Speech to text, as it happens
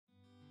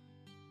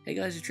Hey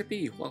guys, it's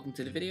Trippy, welcome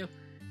to the video.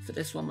 For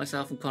this one,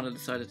 myself and Connor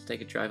decided to take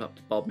a drive up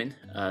to Bodmin.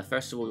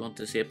 First of all, we wanted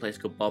to see a place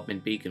called Bodmin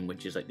Beacon,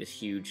 which is like this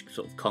huge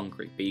sort of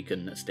concrete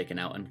beacon that's sticking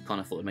out, and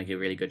Connor thought it would make a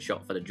really good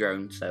shot for the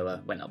drone, so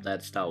went up there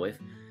to start with.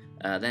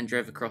 Then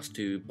drove across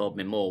to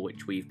Bodmin Moor,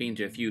 which we've been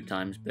to a few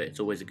times, but it's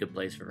always a good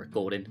place for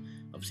recording.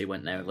 Obviously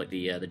went there with like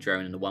the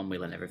drone and the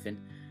Onewheel and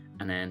everything.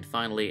 And then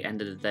finally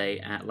ended the day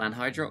at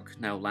Lanhydrock.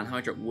 Now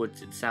Lanhydrock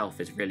Woods itself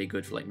is really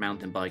good for like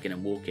mountain biking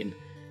and walking,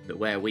 but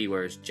where we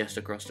were is just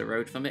across the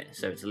road from it,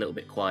 so it's a little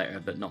bit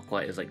quieter, but not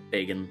quite as like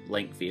big and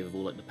lengthy with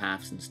all like the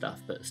paths and stuff,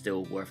 but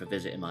still worth a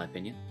visit in my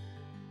opinion.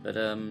 But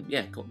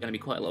yeah, going to be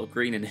quite a lot of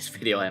green in this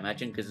video, I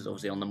imagine, because it's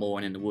obviously on the moor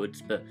and in the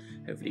woods, but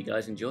hopefully you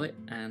guys enjoy it,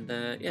 and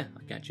yeah,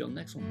 I'll catch you on the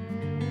next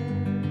one.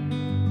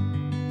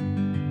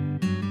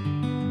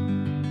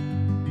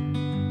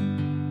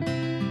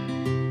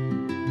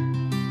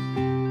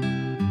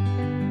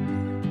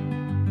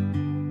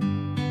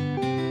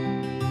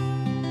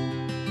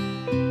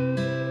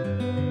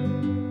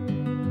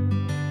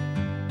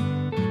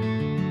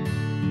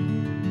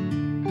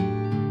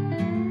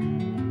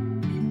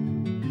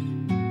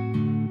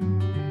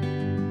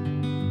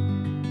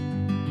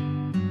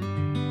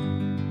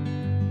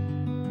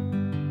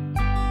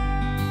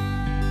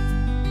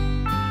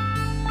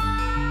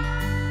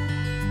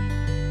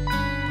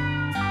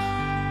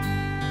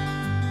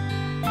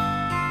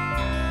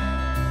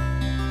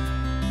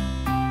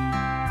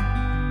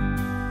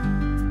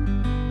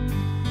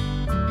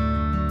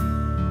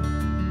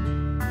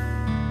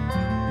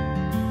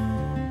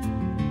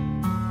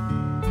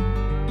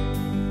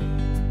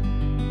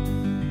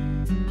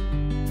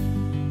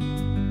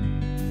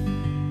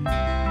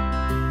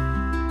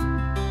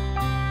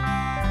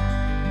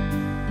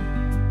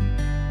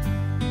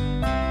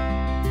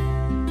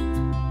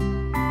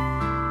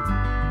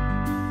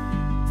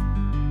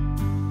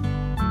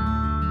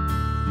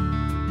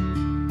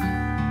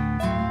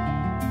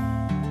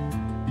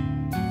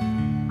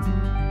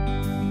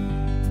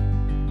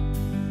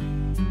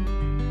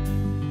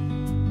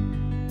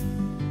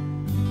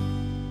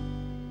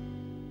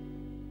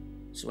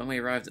 So when we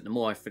arrived at the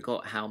moor, I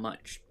forgot how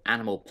much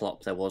animal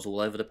plop there was all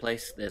over the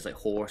place. There's like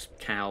horse,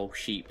 cow,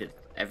 sheep,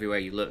 everywhere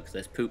you look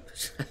there's poop.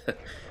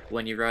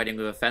 When you're riding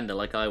with a fender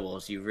like I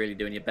was, you're really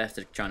doing your best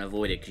to try and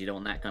avoid it, because you don't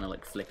want that kind of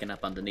like flicking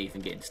up underneath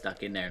and getting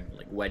stuck in there and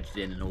like wedged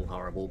in and all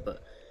horrible.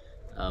 But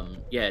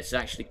yeah, it's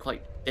actually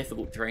quite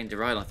difficult terrain to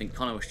ride on. I think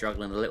Connor was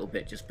struggling a little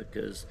bit just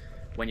because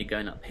when you're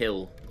going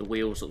uphill, the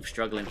wheel's sort of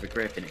struggling for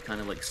grip and it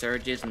kind of like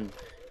surges and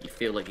you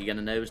feel like you're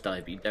going to nosedive,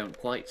 but you don't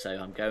quite, so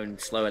I'm going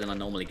slower than I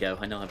normally go.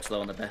 I know I'm slow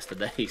on the best of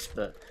days,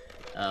 but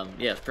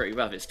yeah, it's pretty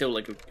rough. It's still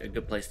like a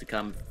good place to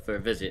come for a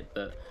visit,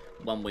 but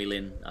one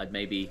wheeling, I'd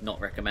maybe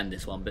not recommend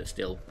this one, but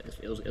still,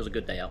 it was a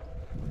good day out.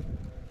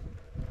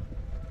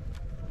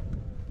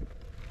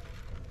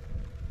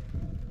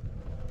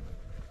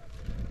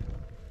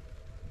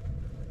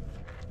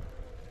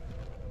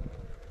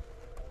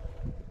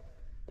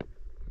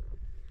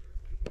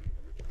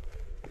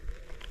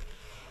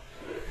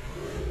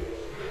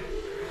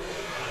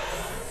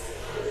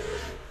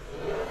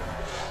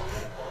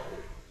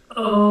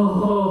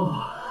 Oh.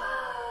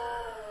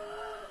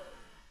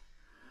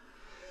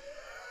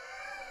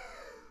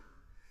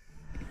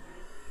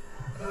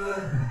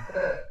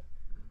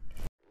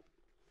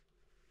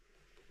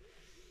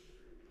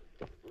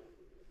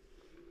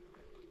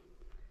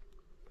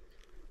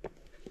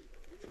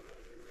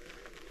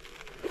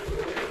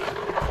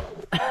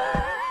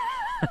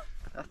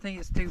 I think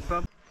it's too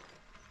bumpy.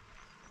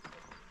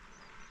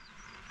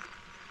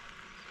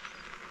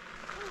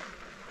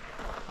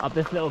 Up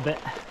this little bit.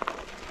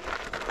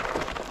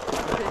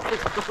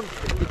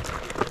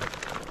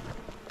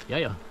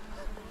 Yeah.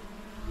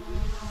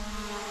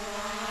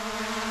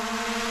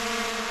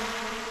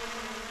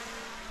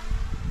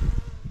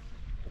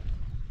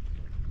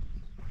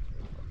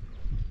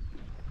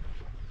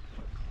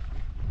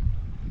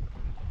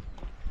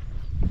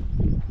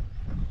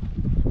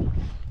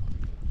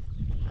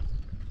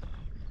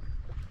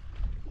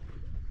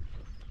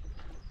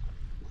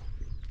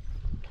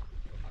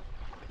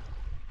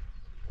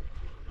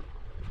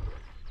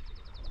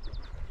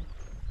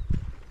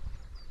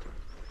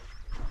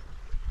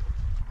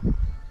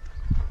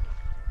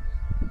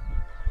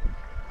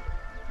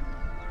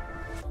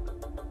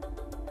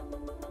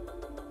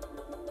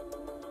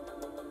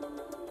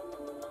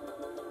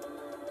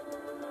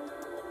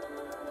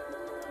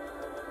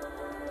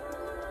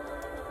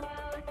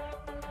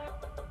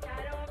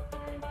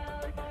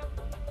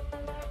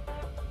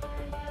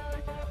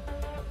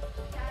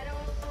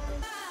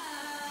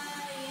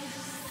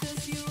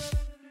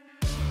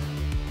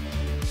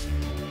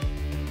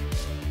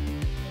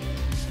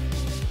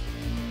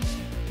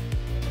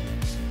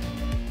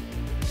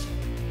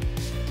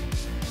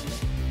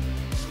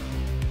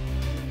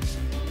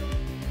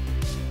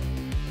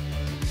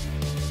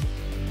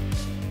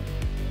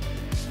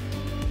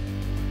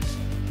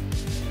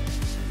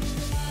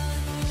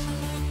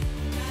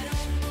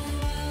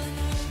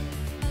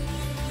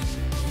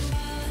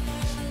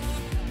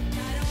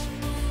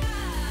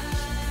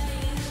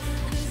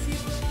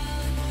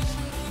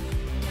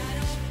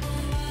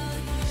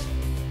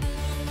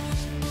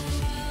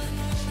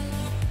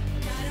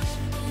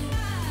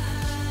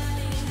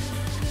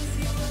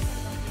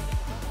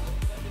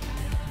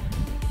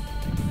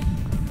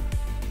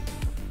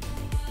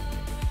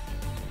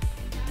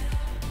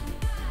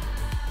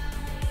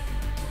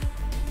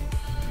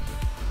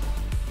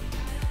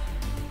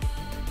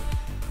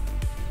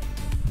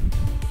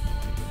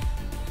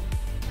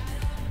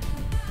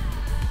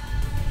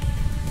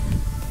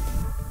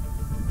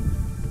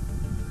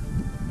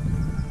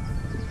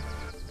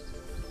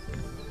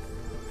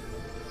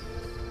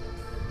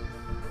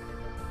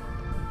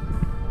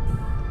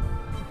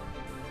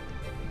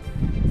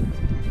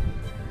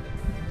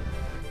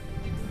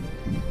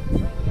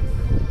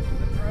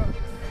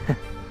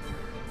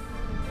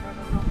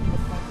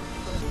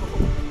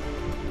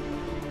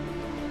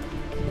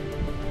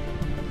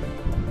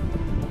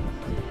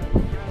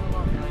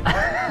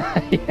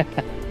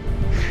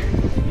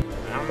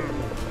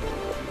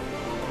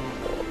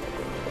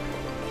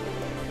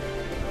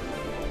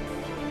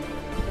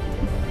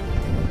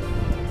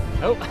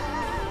 Oh.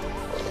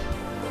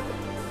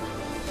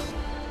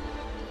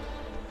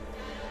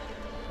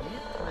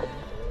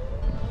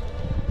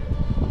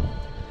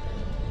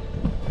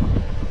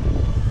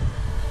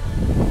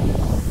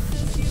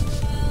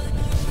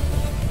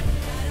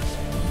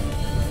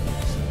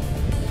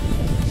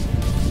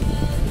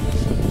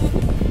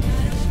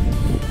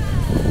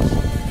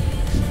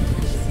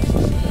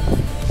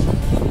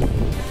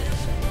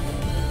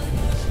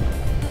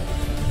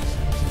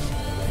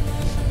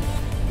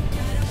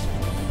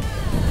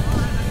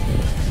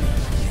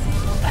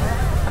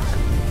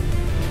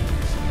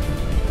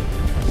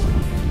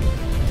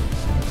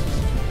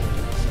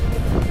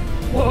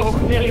 Whoa,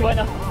 nearly went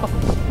off.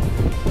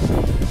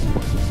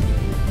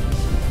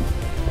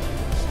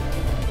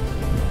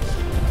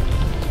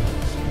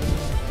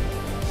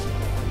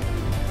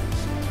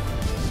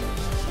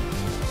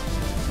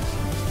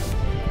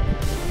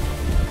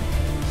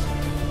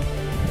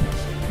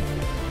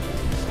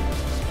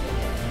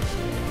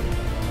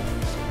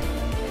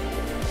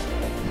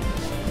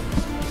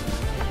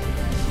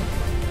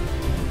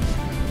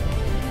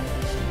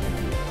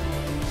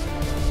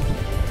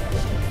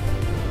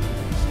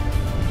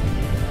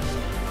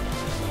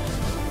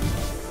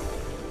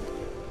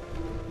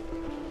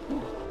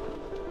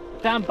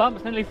 Damn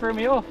bumps nearly threw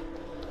me off.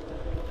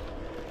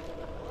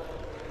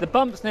 The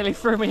bumps nearly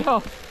threw me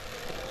off.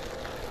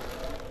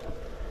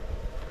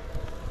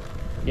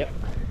 Yep.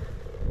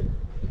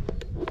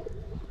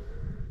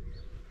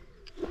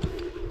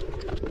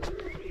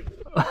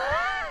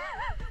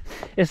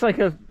 It's like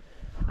a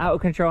out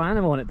of control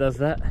animal when it does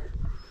that.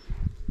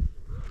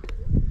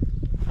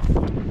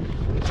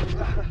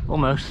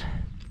 Almost.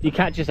 You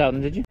catch yourself,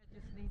 did you? I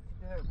just need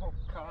to do it more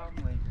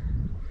calmly.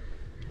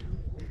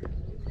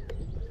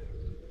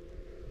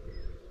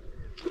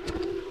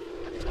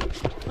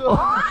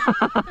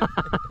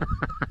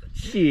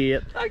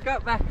 Shit. I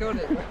got back on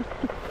it.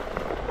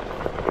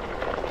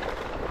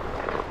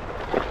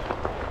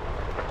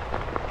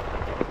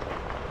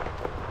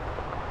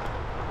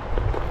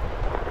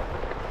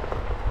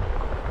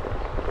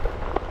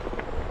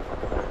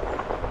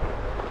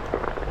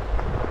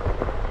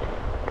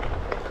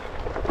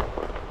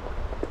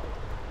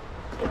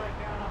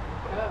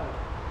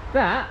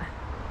 That?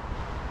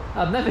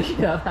 I've never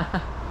heard of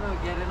that. No,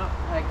 getting up,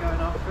 going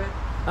off it.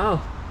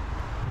 Oh.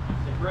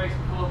 The brakes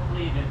before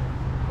leaving.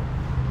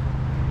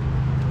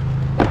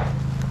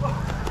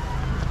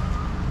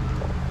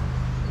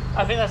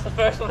 I think that's the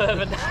first one I've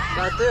ever done.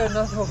 Now do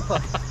another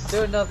one.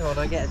 Do another one,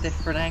 I get a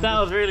different angle.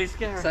 That was really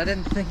scary. So I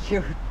didn't think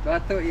you would, I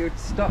thought you would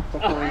stop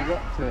before you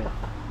got to it.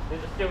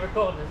 Is it still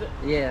recording, is it?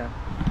 Yeah.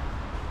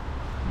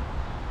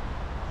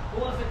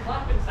 What was the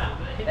clapping sound?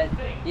 Did it hit the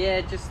thing?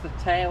 Yeah, just the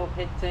tail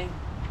hitting.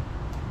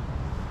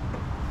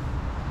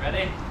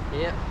 Ready?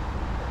 Yep.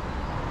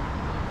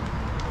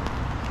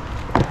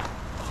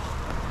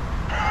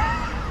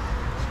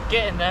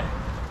 Get in there.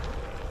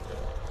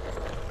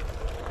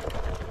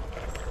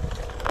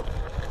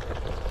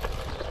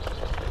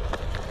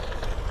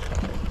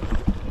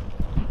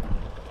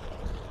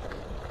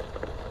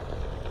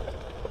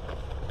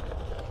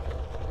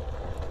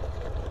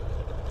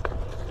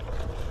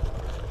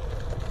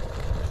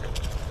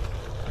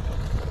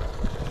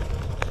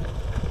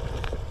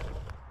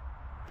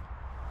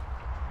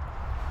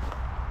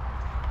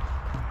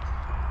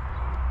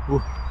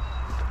 Ooh.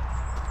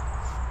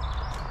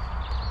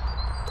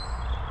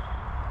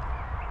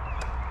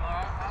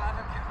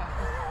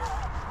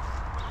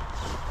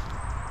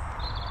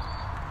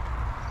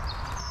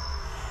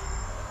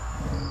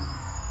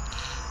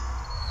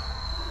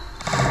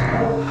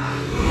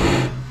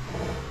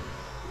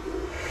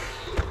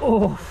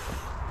 Oh,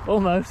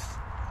 almost.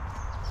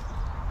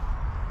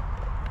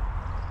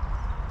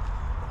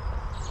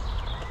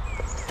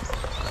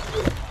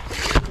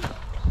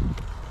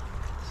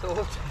 Sort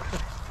of.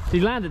 So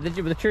you landed, did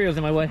you? But the tree was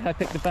in my way. I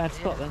picked a bad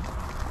spot then. I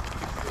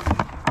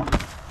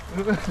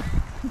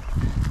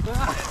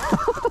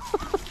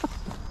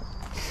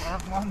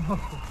have one more.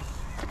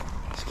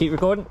 Just keep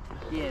recording.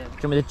 Yeah. Do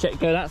you want me to check,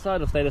 go that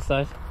side or stay this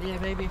side? Yeah,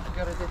 maybe if you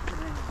got a different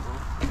angle.